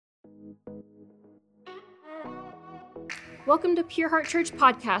Welcome to Pure Heart Church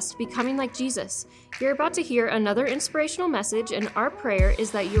Podcast, Becoming Like Jesus. You're about to hear another inspirational message, and our prayer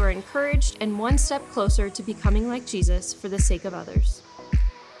is that you are encouraged and one step closer to becoming like Jesus for the sake of others.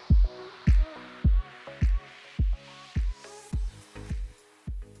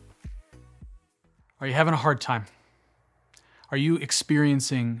 Are you having a hard time? Are you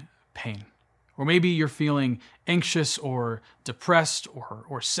experiencing pain? Or maybe you're feeling anxious or depressed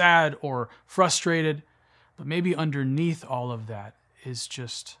or sad or frustrated, but maybe underneath all of that is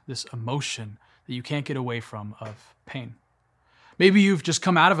just this emotion that you can't get away from of pain. Maybe you've just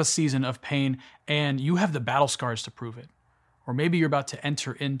come out of a season of pain and you have the battle scars to prove it. Or maybe you're about to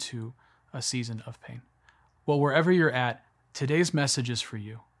enter into a season of pain. Well, wherever you're at, today's message is for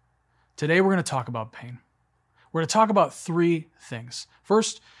you. Today we're going to talk about pain. We're going to talk about three things.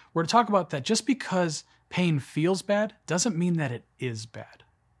 First, we're going to talk about that just because pain feels bad doesn't mean that it is bad.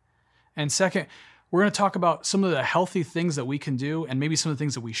 And second, we're going to talk about some of the healthy things that we can do and maybe some of the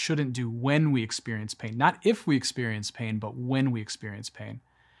things that we shouldn't do when we experience pain. Not if we experience pain, but when we experience pain.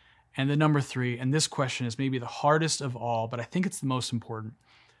 And then number three, and this question is maybe the hardest of all, but I think it's the most important.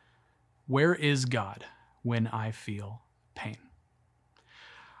 Where is God when I feel pain?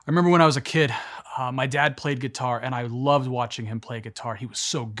 I remember when I was a kid, my dad played guitar and I loved watching him play guitar. He was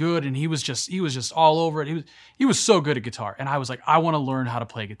so good and he was just all over it. He was so good at guitar. And I was like, I want to learn how to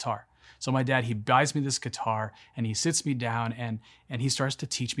play guitar. So my dad, he buys me this guitar and he sits me down and he starts to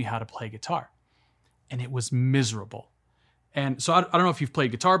teach me how to play guitar. And it was miserable. And so I don't know if you've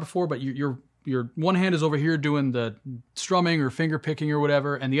played guitar before, but your one hand is over here doing the strumming or finger picking or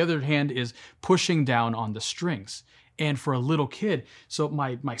whatever, and the other hand is pushing down on the strings. And for a little kid, so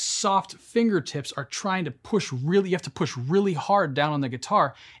my soft fingertips are trying to you have to push really hard down on the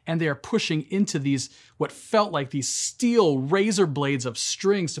guitar, and they are pushing into these, what felt like these steel razor blades of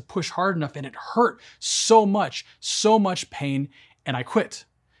strings to push hard enough, and it hurt so much pain, and I quit.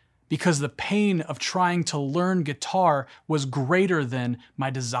 Because the pain of trying to learn guitar was greater than my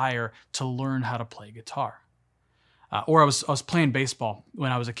desire to learn how to play guitar. Or I was playing baseball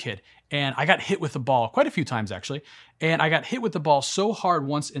when I was a kid, and I got hit with the ball quite a few times actually, and I got hit with the ball so hard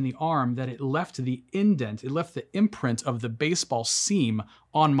once in the arm that it left the imprint of the baseball seam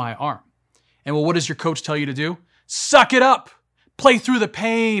on my arm. And well, what does your coach tell you to do? Suck it up, play through the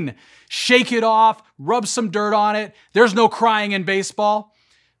pain, shake it off, rub some dirt on it. There's no crying in baseball.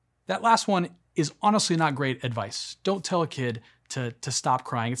 That last one is honestly not great advice. Don't tell a kid to stop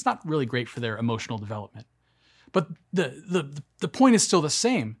crying. It's not really great for their emotional development. But the point is still the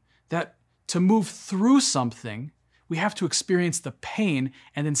same, that to move through something, we have to experience the pain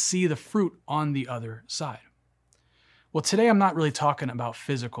and then see the fruit on the other side. Well, today I'm not really talking about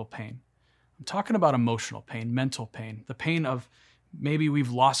physical pain. I'm talking about emotional pain, mental pain, the pain of maybe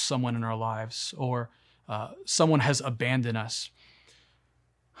we've lost someone in our lives, or someone has abandoned us.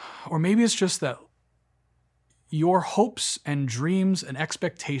 Or maybe it's just that your hopes and dreams and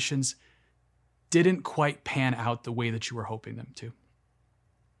expectations didn't quite pan out the way that you were hoping them to.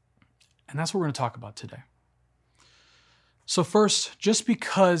 And that's what we're going to talk about today. So first, just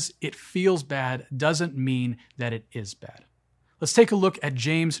because it feels bad doesn't mean that it is bad. Let's take a look at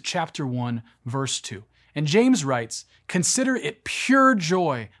James chapter 1, verse 2. And James writes, "Consider it pure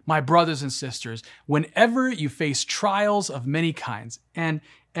joy, my brothers and sisters, whenever you face trials of many kinds." And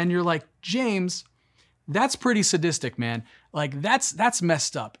you're like, James, that's pretty sadistic, man. Like that's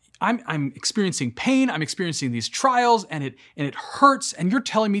messed up. I'm experiencing pain. I'm experiencing these trials, and it hurts. And you're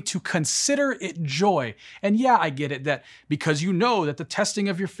telling me to consider it joy. And yeah, I get it, that because you know that the testing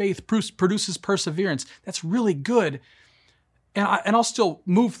of your faith produces perseverance. That's really good. And I'll still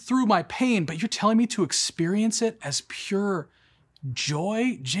move through my pain, but you're telling me to experience it as pure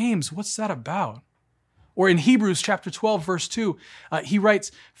joy? James, what's that about? Or in Hebrews chapter 12, verse 2, he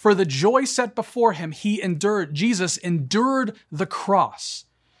writes, "For the joy set before him, Jesus endured the cross."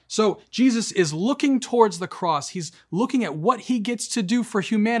 So Jesus is looking towards the cross. He's looking at what he gets to do for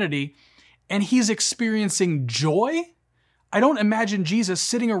humanity, and he's experiencing joy. I don't imagine Jesus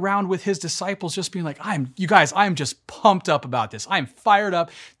sitting around with his disciples just being like, I'm just pumped up about this. I'm fired up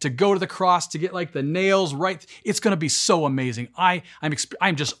to go to the cross, to get like the nails right. It's going to be so amazing. I'm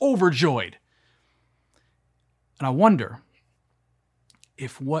just overjoyed. And I wonder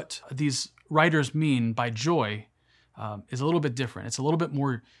if what these writers mean by joy is a little bit different. It's a little bit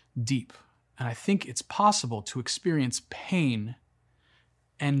more deep. And I think it's possible to experience pain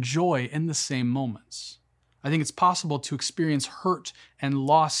and joy in the same moments. I think it's possible to experience hurt and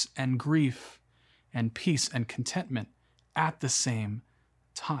loss and grief and peace and contentment at the same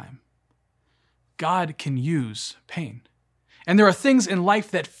time. God can use pain. And there are things in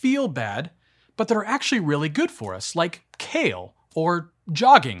life that feel bad, but that are actually really good for us, like kale or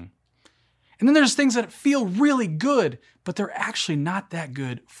jogging. And then there's things that feel really good, but they're actually not that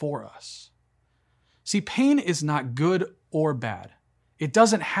good for us. See, pain is not good or bad. It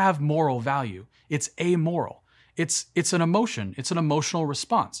doesn't have moral value. It's amoral. It's an emotion. It's an emotional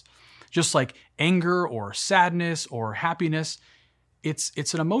response. Just like anger or sadness or happiness,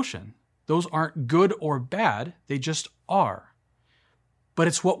 it's an emotion. Those aren't good or bad. They just are. But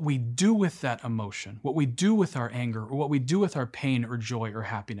it's what we do with that emotion, what we do with our anger, or what we do with our pain or joy or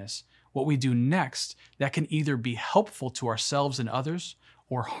happiness, what we do next, that can either be helpful to ourselves and others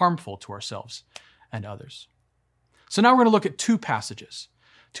or harmful to ourselves and others. So now we're going to look at two passages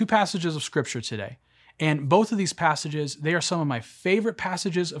of Scripture today. And both of these passages, they are some of my favorite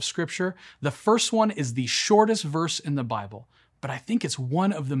passages of Scripture. The first one is the shortest verse in the Bible, but I think it's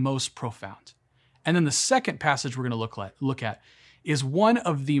one of the most profound. And then the second passage we're going to look at is one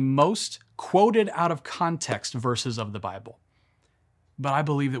of the most quoted out of context verses of the Bible. But I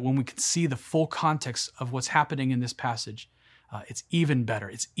believe that when we can see the full context of what's happening in this passage, it's even better.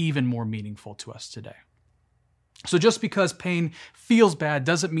 It's even more meaningful to us today. So just because pain feels bad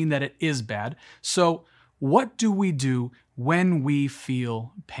doesn't mean that it is bad. So what do we do when we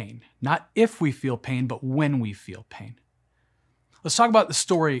feel pain? Not if we feel pain, but when we feel pain. Let's talk about the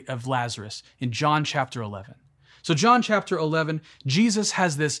story of Lazarus in John chapter 11. So John chapter 11, Jesus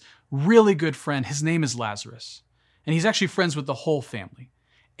has this really good friend. His name is Lazarus. And he's actually friends with the whole family.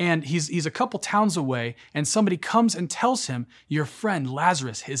 And he's a couple towns away, and somebody comes and tells him, your friend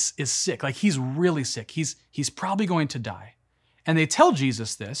Lazarus is sick. Like, he's really sick. He's probably going to die. And they tell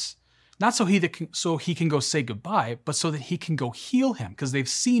Jesus this, not so he can go say goodbye, but so that he can go heal him, because they've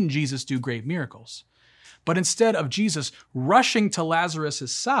seen Jesus do great miracles. But instead of Jesus rushing to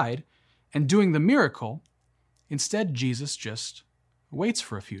Lazarus' side and doing the miracle, instead Jesus just waits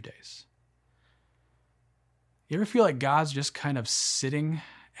for a few days. You ever feel like God's just kind of sitting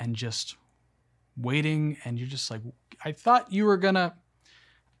and just waiting, and you're just like, I thought you were gonna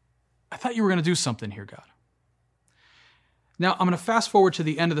do something here, God. Now, I'm going to fast forward to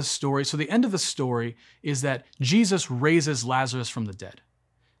the end of the story. So the end of the story is that Jesus raises Lazarus from the dead.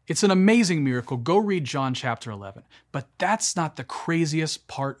 It's an amazing miracle. Go read John chapter 11. But that's not the craziest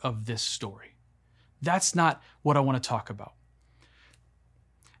part of this story. That's not what I want to talk about.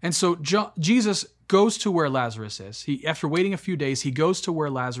 And so Jesus goes to where Lazarus is. After waiting a few days, he goes to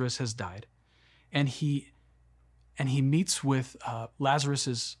where Lazarus has died. And he meets with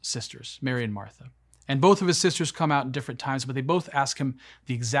Lazarus' sisters, Mary and Martha. And both of his sisters come out in different times, but they both ask him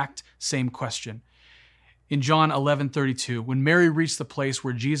the exact same question. In John 11:32, when Mary reached the place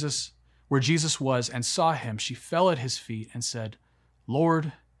where Jesus was and saw him, she fell at his feet and said,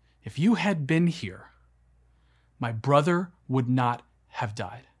 Lord, if you had been here, my brother would not have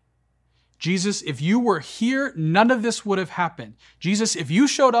died. Jesus, if you were here, none of this would have happened. Jesus, if you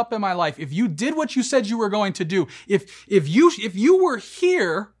showed up in my life, if you did what you said you were going to do, if you were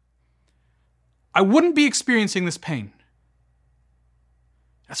here, I wouldn't be experiencing this pain.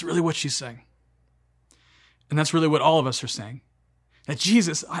 That's really what she's saying. And that's really what all of us are saying. That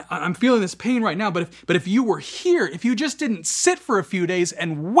Jesus, I'm feeling this pain right now, but if you were here, if you just didn't sit for a few days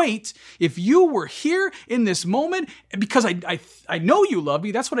and wait, if you were here in this moment, because I know you love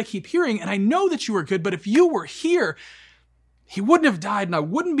me, that's what I keep hearing, and I know that you are good, but if you were here, he wouldn't have died, and I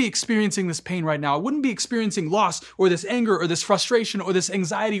wouldn't be experiencing this pain right now. I wouldn't be experiencing loss or this anger or this frustration or this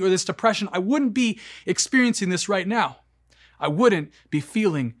anxiety or this depression. I wouldn't be experiencing this right now. I wouldn't be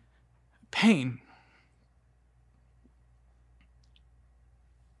feeling pain.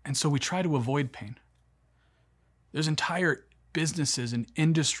 And so we try to avoid pain. There's entire businesses and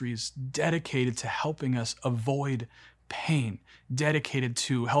industries dedicated to helping us avoid pain, dedicated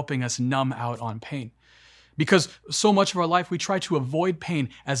to helping us numb out on pain. Because so much of our life, we try to avoid pain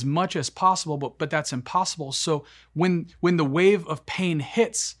as much as possible, but that's impossible. So when the wave of pain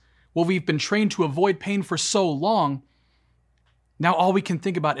hits, well, we've been trained to avoid pain for so long, now all we can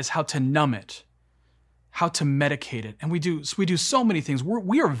think about is how to numb it, how to medicate it. And we do so many things.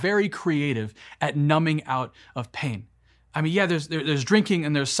 We are very creative at numbing out of pain. I mean, yeah, there's drinking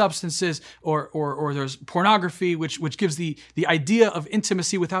and there's substances or there's pornography, which gives the idea of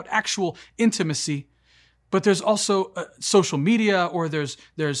intimacy without actual intimacy. But there's also social media, or there's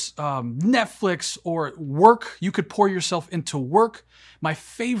Netflix or work. You could pour yourself into work. My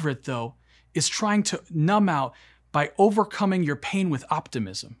favorite, though, is trying to numb out by overcoming your pain with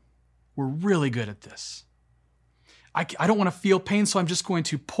optimism. We're really good at this. I don't want to feel pain, so I'm just going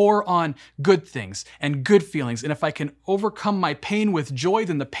to pour on good things and good feelings. And if I can overcome my pain with joy,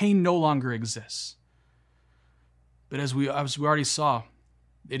 then the pain no longer exists. But as we already saw,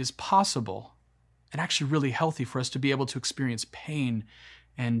 it is possible and actually really healthy for us to be able to experience pain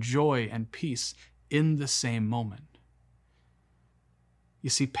and joy and peace in the same moment. You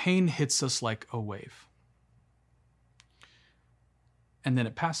see, pain hits us like a wave, and then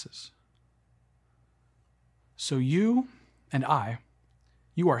it passes. So you and I,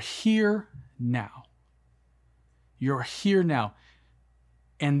 you are here now. You're here now.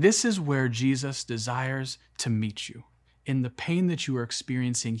 And this is where Jesus desires to meet you, in the pain that you are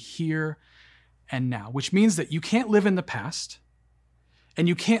experiencing here and now, which means that you can't live in the past and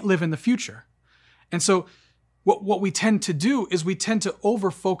you can't live in the future. And so what we tend to do is we tend to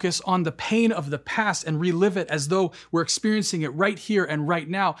over-focus on the pain of the past and relive it as though we're experiencing it right here and right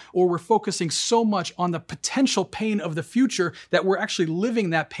now, or we're focusing so much on the potential pain of the future that we're actually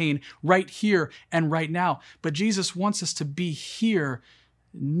living that pain right here and right now. But Jesus wants us to be here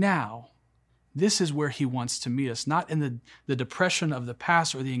now. This is where he wants to meet us, not in the depression of the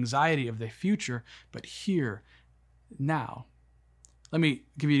past or the anxiety of the future, but here, now. Let me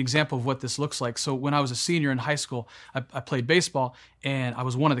give you an example of what this looks like. So when I was a senior in high school, I played baseball, and I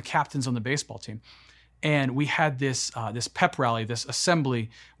was one of the captains on the baseball team. And we had this pep rally, this assembly,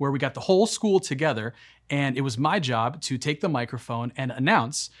 where we got the whole school together, and it was my job to take the microphone and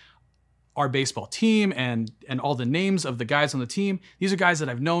announce our baseball team and all the names of the guys on the team. These are guys that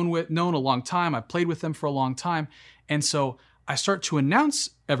I've known a long time. I've played with them for a long time. And so I start to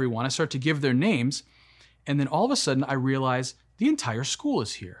announce everyone. I start to give their names. And then all of a sudden I realize the entire school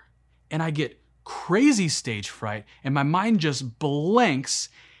is here. And I get crazy stage fright, and my mind just blanks,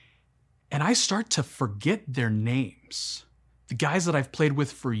 and I start to forget their names. The guys that I've played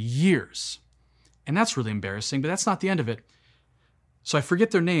with for years. And that's really embarrassing, but that's not the end of it. So I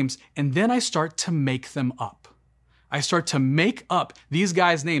forget their names, and then I start to make them up. I start to make up these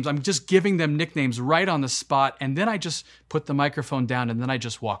guys' names. I'm just giving them nicknames right on the spot, and then I just put the microphone down, and then I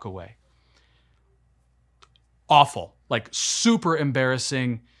just walk away. Awful, like super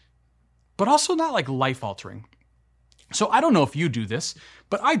embarrassing, but also not like life-altering. So I don't know if you do this,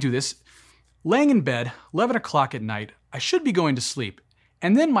 but I do this. Laying in bed, 11 o'clock at night, I should be going to sleep.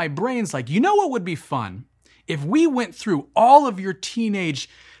 And then my brain's like, you know what would be fun? If we went through all of your teenage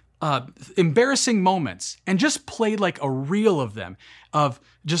embarrassing moments and just played like a reel of them, of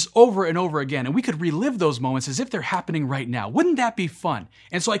just over and over again, and we could relive those moments as if they're happening right now. Wouldn't that be fun?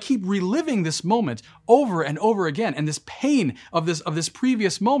 And so I keep reliving this moment over and over again, and this pain of this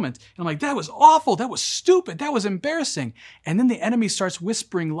previous moment. And I'm like, that was awful. That was stupid. That was embarrassing. And then the enemy starts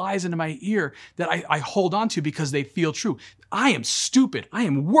whispering lies into my ear that I hold on to because they feel true. I am stupid. I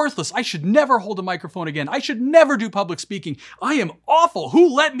am worthless. I should never hold a microphone again. I should never do public speaking. I am awful.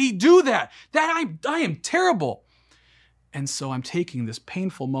 Who let me do that? I am terrible. And so I'm taking this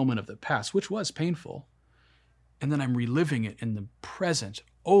painful moment of the past, which was painful, and then I'm reliving it in the present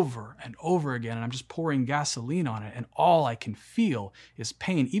over and over again, and I'm just pouring gasoline on it, and all I can feel is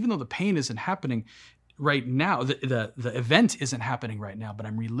pain, even though the pain isn't happening right now. The event isn't happening right now, but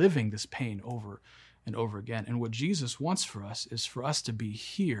I'm reliving this pain over and over again. And what Jesus wants for us is for us to be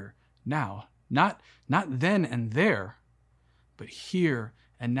here now, not then and there, but here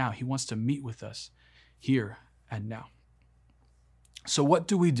and now. He wants to meet with us here and now. So what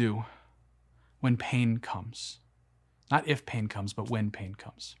do we do when pain comes? Not if pain comes, but when pain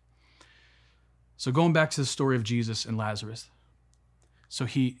comes. So going back to the story of Jesus and Lazarus. So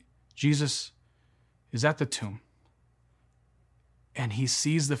Jesus is at the tomb, and he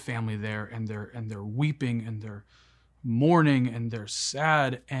sees the family there, and they're weeping, and they're mourning, and they're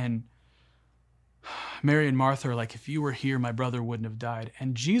sad, and Mary and Martha are like, if you were here, my brother wouldn't have died.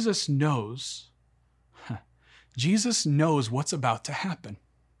 And Jesus knows what's about to happen.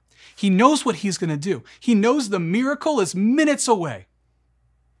 He knows what he's going to do. He knows the miracle is minutes away.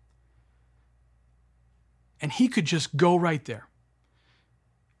 And he could just go right there.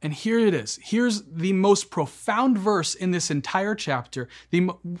 And here it is. Here's the most profound verse in this entire chapter.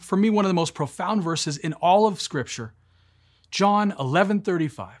 For me, one of the most profound verses in all of Scripture. John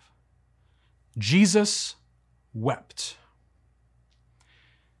 11:35. Jesus wept.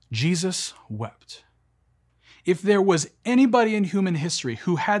 Jesus wept. If there was anybody in human history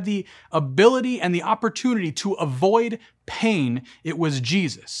who had the ability and the opportunity to avoid pain, it was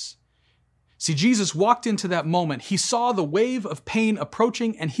Jesus. See, Jesus walked into that moment. He saw the wave of pain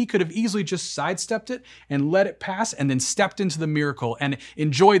approaching, and he could have easily just sidestepped it and let it pass and then stepped into the miracle and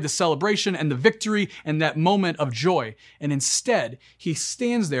enjoyed the celebration and the victory and that moment of joy. And instead, he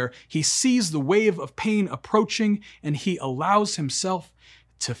stands there, he sees the wave of pain approaching, and he allows himself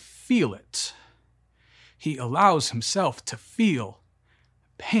to feel it. He allows himself to feel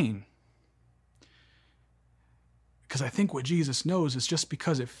pain. Because I think what Jesus knows is just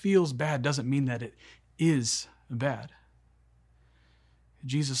because it feels bad doesn't mean that it is bad.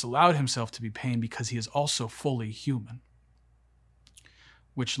 Jesus allowed himself to be pain because he is also fully human,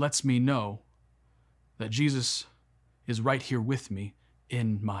 which lets me know that Jesus is right here with me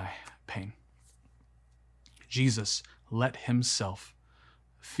in my pain. Jesus let himself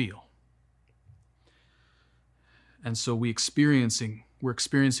feel. And so we're experiencing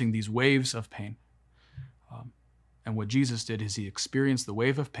these waves of pain. And what Jesus did is he experienced the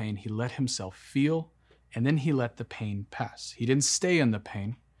wave of pain, he let himself feel, and then he let the pain pass. He didn't stay in the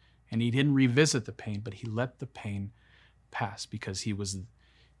pain, and he didn't revisit the pain, but he let the pain pass because he was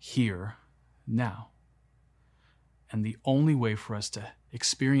here now. And the only way for us to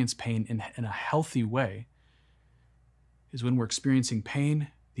experience pain in a healthy way is when we're experiencing pain,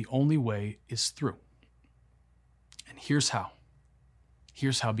 the only way is through. And here's how.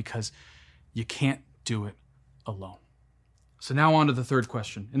 Here's how, because you can't do it alone. So now on to the third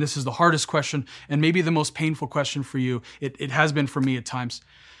question. And this is the hardest question and maybe the most painful question for you. It has been for me at times.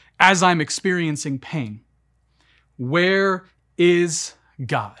 As I'm experiencing pain, where is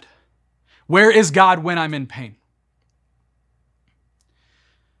God? Where is God when I'm in pain?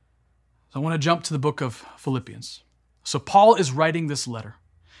 So I want to jump to the book of Philippians. So Paul is writing this letter,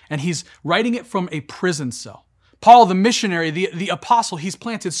 and he's writing it from a prison cell. Paul, the missionary, the apostle, he's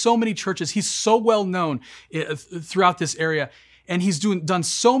planted so many churches. He's so well known throughout this area, and he's done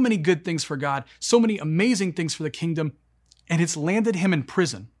so many good things for God, so many amazing things for the kingdom, and it's landed him in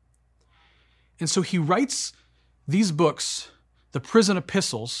prison. And so he writes these books, the prison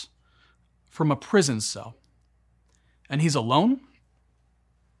epistles, from a prison cell. And he's alone.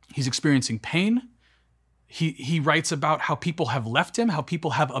 He's experiencing pain. He writes about how people have left him, how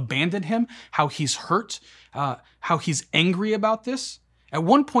people have abandoned him, how he's hurt, how he's angry about this. At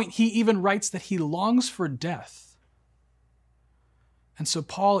one point, he even writes that he longs for death. And so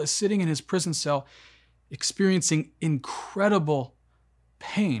Paul is sitting in his prison cell experiencing incredible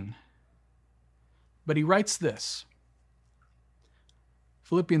pain. But he writes this,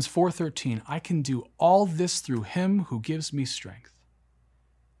 Philippians 4:13, I can do all this through him who gives me strength.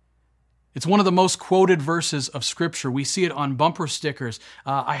 It's one of the most quoted verses of Scripture. We see it on bumper stickers.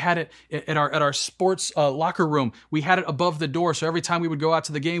 I had it at our sports locker room. We had it above the door, so every time we would go out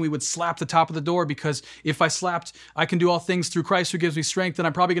to the game, we would slap the top of the door, because if I slapped, I can do all things through Christ who gives me strength, and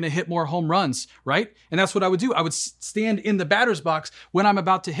I'm probably going to hit more home runs, right? And that's what I would do. I would stand in the batter's box when I'm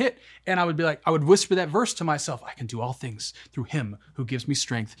about to hit, and I would whisper that verse to myself. I can do all things through him who gives me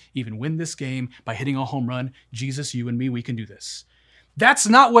strength, even win this game by hitting a home run. Jesus, you and me, we can do this. That's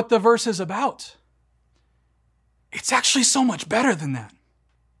not what the verse is about. It's actually so much better than that.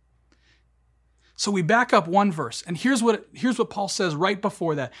 So we back up one verse, and here's what Paul says right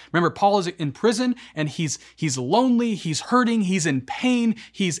before that. Remember, Paul is in prison, and he's lonely, he's hurting, he's in pain,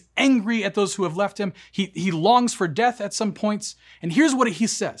 he's angry at those who have left him. He longs for death at some points. And here's what he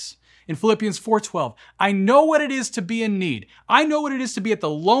says in Philippians 4:12. I know what it is to be in need. I know what it is to be at the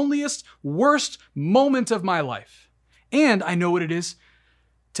loneliest, worst moment of my life. And I know what it is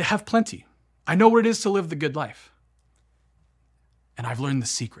to have plenty. I know what it is to live the good life. And I've learned the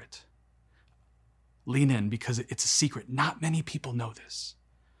secret. Lean in, because it's a secret. Not many people know this.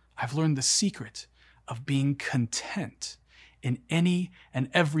 I've learned the secret of being content in any and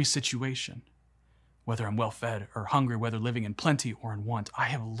every situation, whether I'm well-fed or hungry, whether living in plenty or in want. I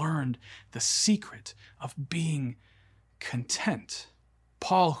have learned the secret of being content.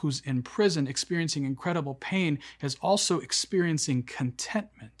 Paul, who's in prison experiencing incredible pain, is also experiencing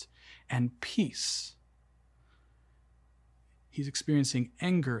contentment and peace. He's experiencing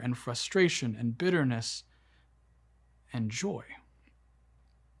anger and frustration and bitterness and joy.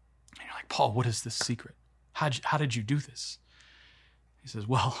 And you're like, Paul, what is this secret? How did you do this? He says,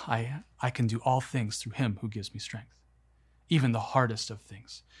 well, I can do all things through him who gives me strength, even the hardest of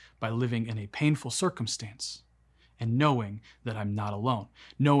things, by living in a painful circumstance and knowing that I'm not alone,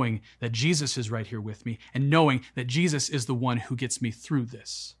 knowing that Jesus is right here with me, and knowing that Jesus is the one who gets me through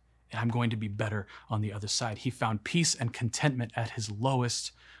this, and I'm going to be better on the other side. He found peace and contentment at his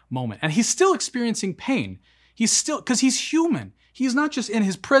lowest moment. And he's still experiencing pain. Because he's human. He's not just in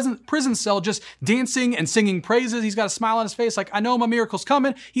his prison cell just dancing and singing praises. He's got a smile on his face like, I know my miracle's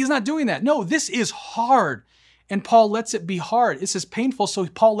coming. He's not doing that. No, this is hard. And Paul lets it be hard. This is painful, so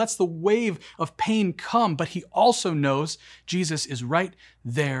Paul lets the wave of pain come, but he also knows Jesus is right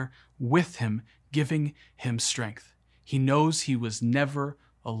there with him, giving him strength. He knows he was never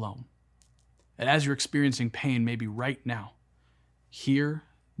alone. And as you're experiencing pain, maybe right now, here,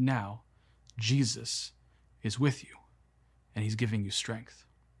 now, Jesus is with you, and he's giving you strength.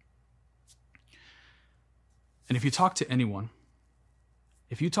 And if you talk to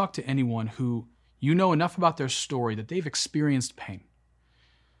anyone who you know enough about their story that they've experienced pain,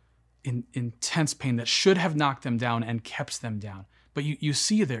 intense pain that should have knocked them down and kept them down. But you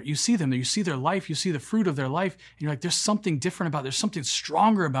see them, you see their life, you see the fruit of their life, and you're like, there's something different about it. There's something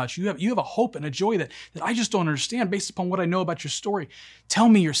stronger about you. You have a hope and a joy that I just don't understand based upon what I know about your story. Tell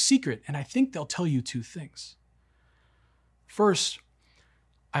me your secret. And I think they'll tell you two things. First,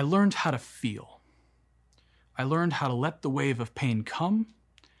 I learned how to feel. I learned how to let the wave of pain come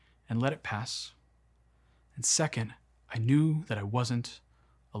and let it pass. And second, I knew that I wasn't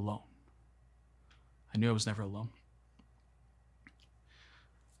alone. I knew I was never alone.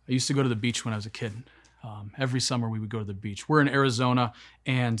 I used to go to the beach when I was a kid. Every summer we would go to the beach. We're in Arizona,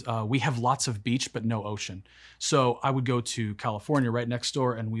 and we have lots of beach, but no ocean. So I would go to California right next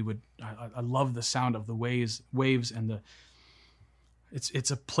door, and I love the sound of the waves and it's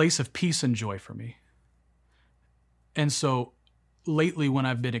a place of peace and joy for me. And so lately when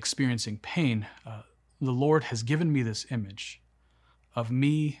I've been experiencing pain, the Lord has given me this image of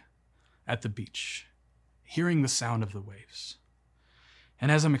me at the beach, hearing the sound of the waves. And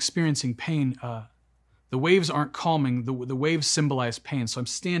as I'm experiencing pain, the waves aren't calming. The waves symbolize pain. So I'm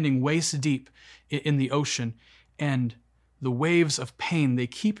standing waist deep in the ocean, and the waves of pain, they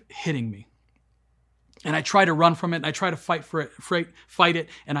keep hitting me. And I try to run from it, and I try to fight it,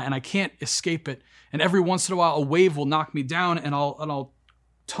 and I can't escape it. And every once in a while, a wave will knock me down, and I'll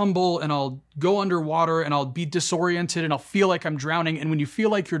tumble, and I'll go underwater, and I'll be disoriented, and I'll feel like I'm drowning. And when you feel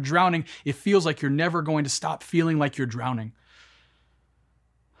like you're drowning, it feels like you're never going to stop feeling like you're drowning.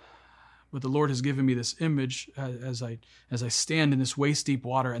 But the Lord has given me this image as I stand in this waist-deep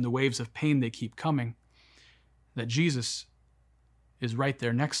water and the waves of pain, they keep coming, that Jesus is right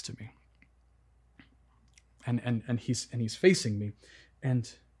there next to me. And he's facing me.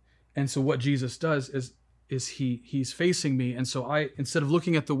 And so what Jesus does is he's facing me. And so instead of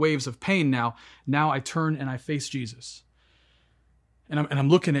looking at the waves of pain now I turn and I face Jesus. And I'm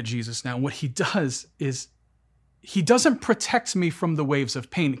looking at Jesus now. And what he does is he doesn't protect me from the waves of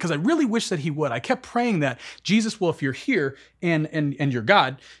pain, because I really wish that he would. I kept praying that, Jesus, well, if you're here and you're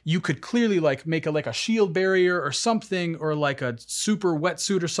God, you could clearly make a shield barrier or something, or like a super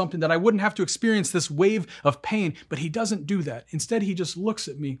wetsuit or something, that I wouldn't have to experience this wave of pain. But he doesn't do that. Instead, he just looks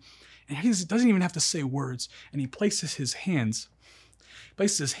at me, and he doesn't even have to say words. And he places his hands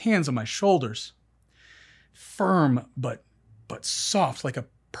on my shoulders, firm but soft, like a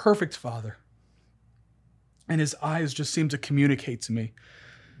perfect father. And his eyes just seem to communicate to me,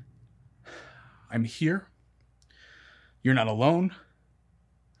 I'm here. You're not alone.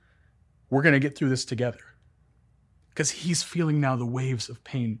 We're going to get through this together. Because he's feeling now the waves of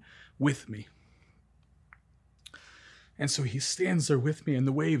pain with me. And so he stands there with me, and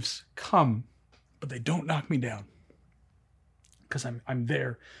the waves come, but they don't knock me down. Because I'm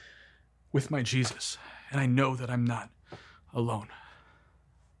there with my Jesus, and I know that I'm not alone.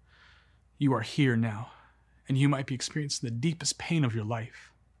 You are here now. And you might be experiencing the deepest pain of your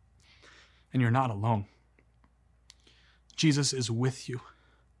life. And you're not alone. Jesus is with you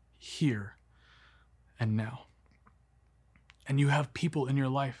here and now. And you have people in your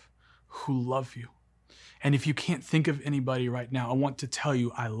life who love you. And if you can't think of anybody right now, I want to tell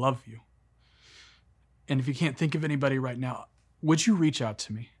you, I love you. And if you can't think of anybody right now, would you reach out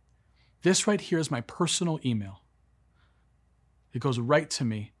to me? This right here is my personal email. It goes right to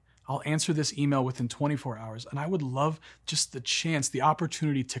me. I'll answer this email within 24 hours. And I would love just the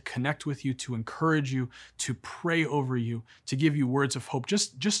opportunity to connect with you, to encourage you, to pray over you, to give you words of hope,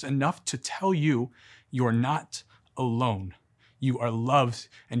 just enough to tell you you're not alone. You are loved,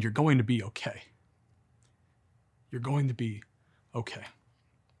 and you're going to be okay. You're going to be okay.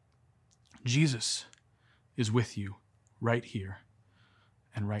 Jesus is with you right here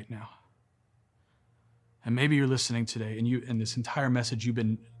and right now. And maybe you're listening today, and this entire message you've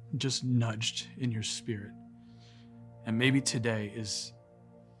been just nudged in your spirit. And maybe today is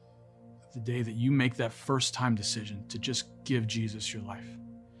the day that you make that first time decision to just give Jesus your life.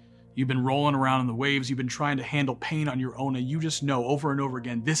 You've been rolling around in the waves. You've been trying to handle pain on your own, and you just know over and over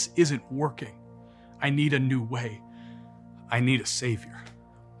again, this isn't working. I need a new way. I need a Savior.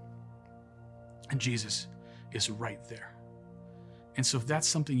 And Jesus is right there. And so if that's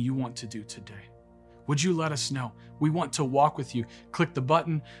something you want to do today, would you let us know? We want to walk with you. Click the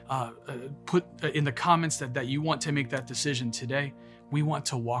button, put in the comments that you want to make that decision today. We want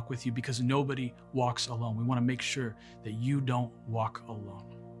to walk with you, because nobody walks alone. We want to make sure that you don't walk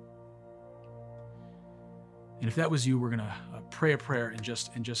alone. And if that was you, we're going to pray a prayer in just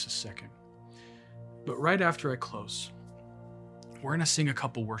a second. But right after I close, we're going to sing a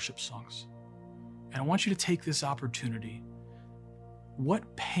couple worship songs. And I want you to take this opportunity.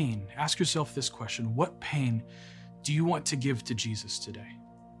 What pain, ask yourself this question, what pain do you want to give to Jesus today?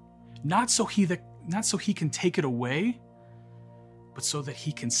 Not so he can take it away, but so that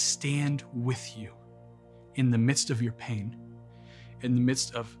he can stand with you in the midst of your pain, in the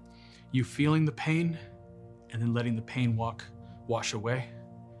midst of you feeling the pain and then letting the pain wash away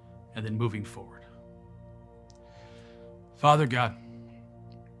and then moving forward. Father God,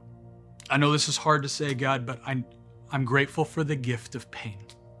 I know this is hard to say, God, but I'm grateful for the gift of pain.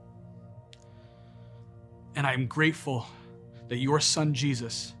 And I'm grateful that your son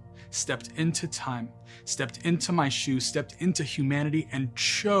Jesus stepped into time, stepped into my shoes, stepped into humanity, and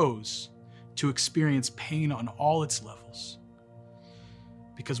chose to experience pain on all its levels.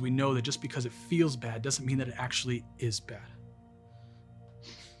 Because we know that just because it feels bad doesn't mean that it actually is bad.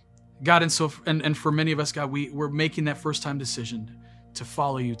 God, and for many of us, God, we're making that first time decision to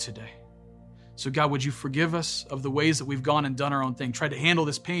follow you today. So God, would you forgive us of the ways that we've gone and done our own thing, tried to handle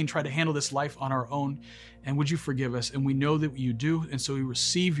this pain, tried to handle this life on our own, and would you forgive us? And we know that you do, and so we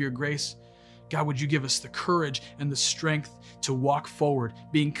receive your grace. God, would you give us the courage and the strength to walk forward,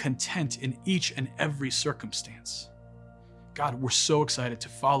 being content in each and every circumstance. God, we're so excited to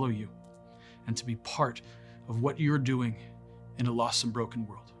follow you and to be part of what you're doing in a lost and broken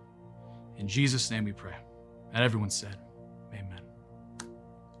world. In Jesus' name we pray. And everyone said, amen.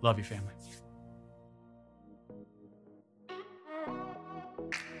 Love you, family.